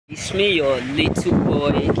It's me, your little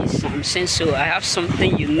boy, Samson. So I have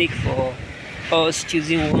something unique for us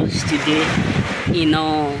choosing ones today. You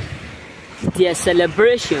know, their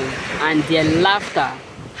celebration and their laughter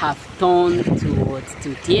have turned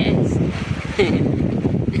to tears.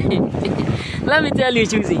 Let me tell you,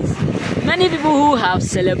 choosings. Many people who have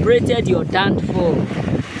celebrated your downfall,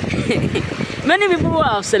 many people who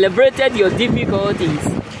have celebrated your difficulties.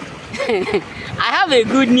 I have a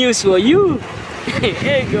good news for you.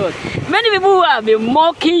 Hey God. Many people who have been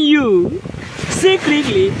mocking you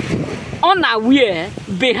secretly, unaware,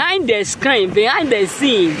 behind the screen, behind the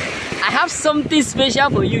scene. I have something special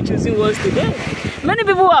for you choosing ones today. Many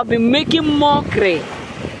people who have been making mockery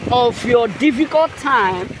of your difficult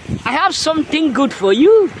time. I have something good for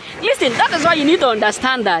you. Listen, that is why you need to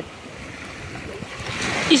understand that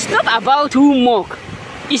it's not about who mock.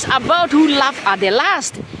 It's about who laughed at the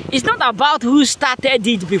last. It's not about who started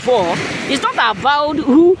it before. It's not about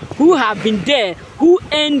who have been there, who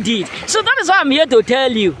ended. So that is why I'm here to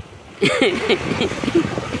tell you.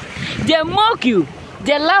 They mock you,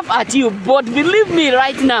 they laugh at you, but believe me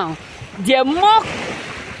right now, their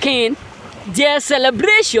mocking, their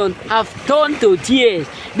celebration have turned to tears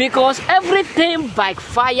because everything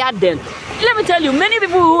backfired them. Let me tell you, many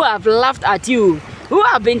people who have laughed at you, who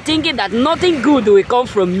have been thinking that nothing good will come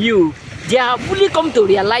from you, they have fully come to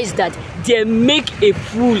realize that they make a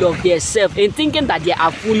fool of themselves in thinking that they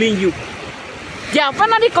are fooling you. They have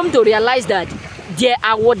finally come to realize that they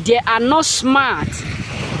are not smart.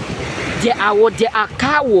 They are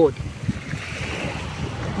coward.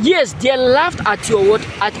 Yes, they laughed at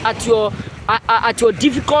your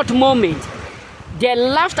difficult moment. They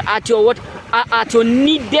laughed at your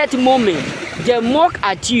needed moment. They mock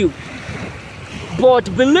at you.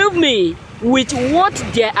 But believe me, with what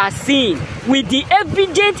they are seeing, with the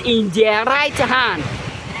evidence in their right hand,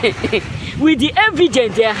 with the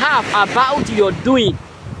evidence they have about your doing,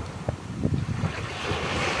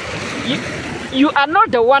 you are not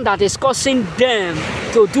the one that is causing them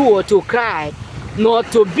to do or to cry, nor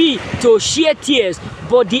to shed tears,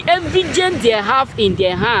 but the evidence they have in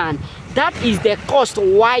their hand, that is the cost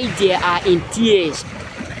why they are in tears.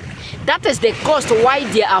 That is the cost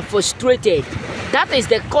why they are frustrated. That is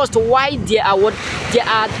the cost why they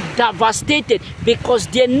are devastated, because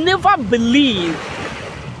they never believe,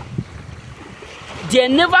 they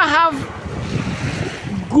never have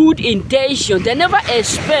good intention, they never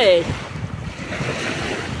expect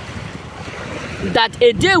that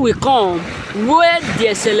a day will come where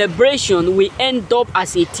their celebration will end up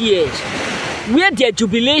as a tears, where their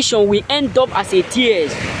jubilation will end up as a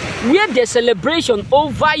tears, where the celebration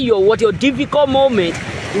over your difficult moment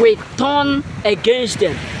will turn against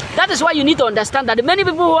them. That is why you need to understand that many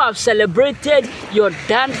people who have celebrated your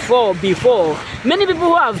downfall before, many people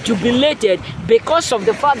who have jubilated because of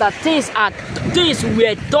the fact that things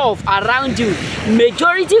were tough around you,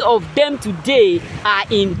 majority of them today are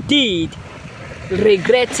indeed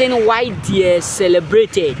regretting why they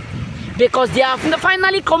celebrated, because they have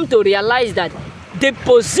finally come to realize that the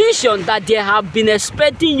position that they have been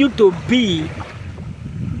expecting you to be,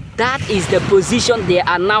 that is the position they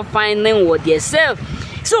are now finding with themselves.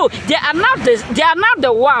 So they are not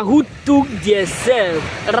the one who took themselves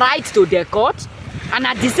right to the court and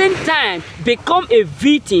at the same time become a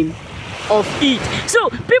victim of it. So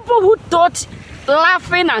people who thought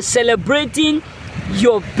laughing and celebrating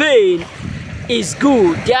your pain is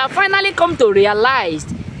good, they have finally come to realize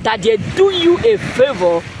that they do you a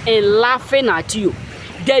favor in laughing at you.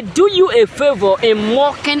 They do you a favor in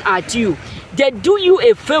mocking at you. They do you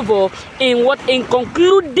a favor in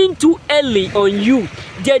concluding too early on you.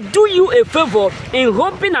 They do you a favor in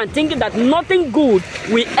hoping and thinking that nothing good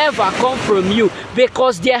will ever come from you,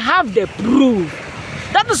 because they have the proof.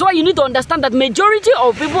 That is why you need to understand that majority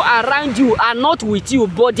of people around you are not with you,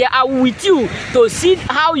 but they are with you to see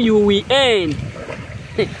how you will end.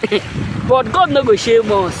 But God no go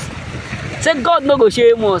shame us. Say God no go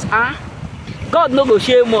shame us, huh? God no go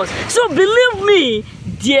shame us. So believe me,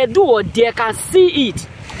 they do what they can see it.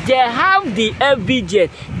 They have the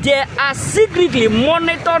evidence. They are secretly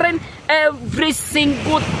monitoring every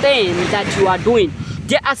single thing that you are doing.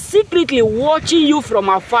 They are secretly watching you from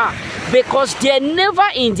afar, because they never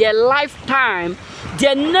in their lifetime,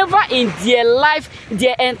 they never in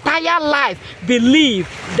their entire life believe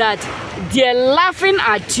that they're laughing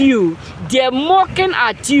at you, they're mocking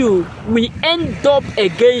at you will end up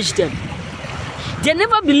against them. They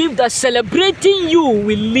never believe that celebrating you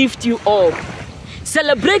will lift you up.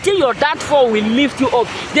 Celebrating your downfall will lift you up.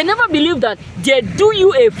 They never believe that they do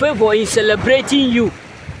you a favor in celebrating you.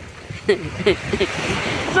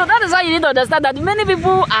 So that is why you need to understand that many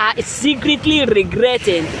people are secretly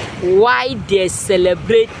regretting why they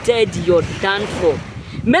celebrated your downfall.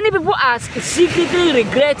 Many people are secretly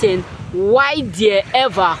regretting why they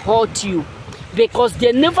ever hurt you, because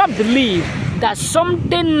they never believe that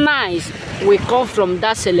something nice will come from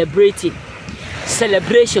that celebration.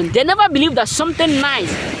 They never believe that something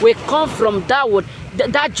nice will come from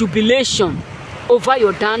that jubilation over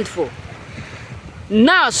your downfall.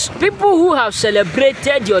 Now, people who have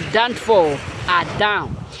celebrated your downfall are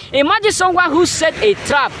down. Imagine someone who set a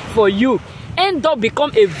trap for you end up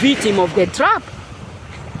become a victim of the trap.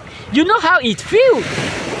 You know how it feels.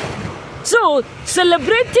 So,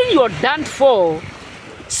 celebrating your downfall,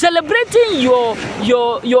 celebrating your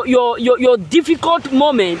difficult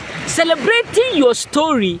moment, celebrating your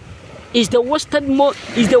story is the worsted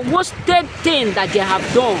thing that they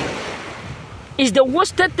have done. Is the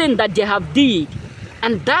worsted thing that they have did.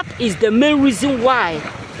 And that is the main reason why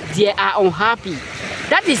they are unhappy.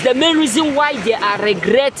 That is the main reason why they are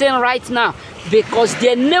regretting right now. Because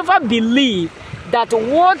they never believe that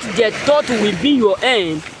what they thought will be your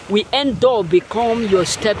end will end up become your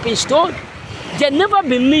stepping stone. They never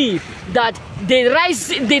believe that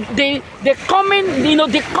the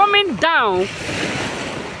coming down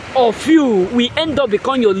of you will end up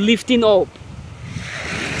becoming your lifting up.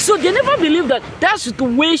 So they never believe that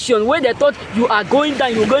situation where they thought you are going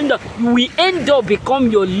down, you will end up become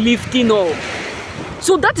your lifting up.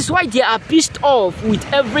 So that is why they are pissed off with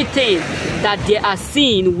everything that they are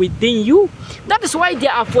seeing within you. That is why they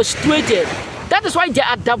are frustrated. That is why they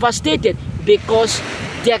are devastated, because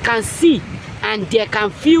they can see and they can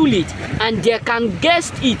feel it and they can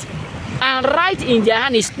guess it. And right in their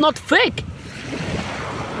hand, it's not fake.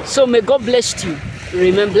 So may God bless you.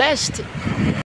 Remain blessed.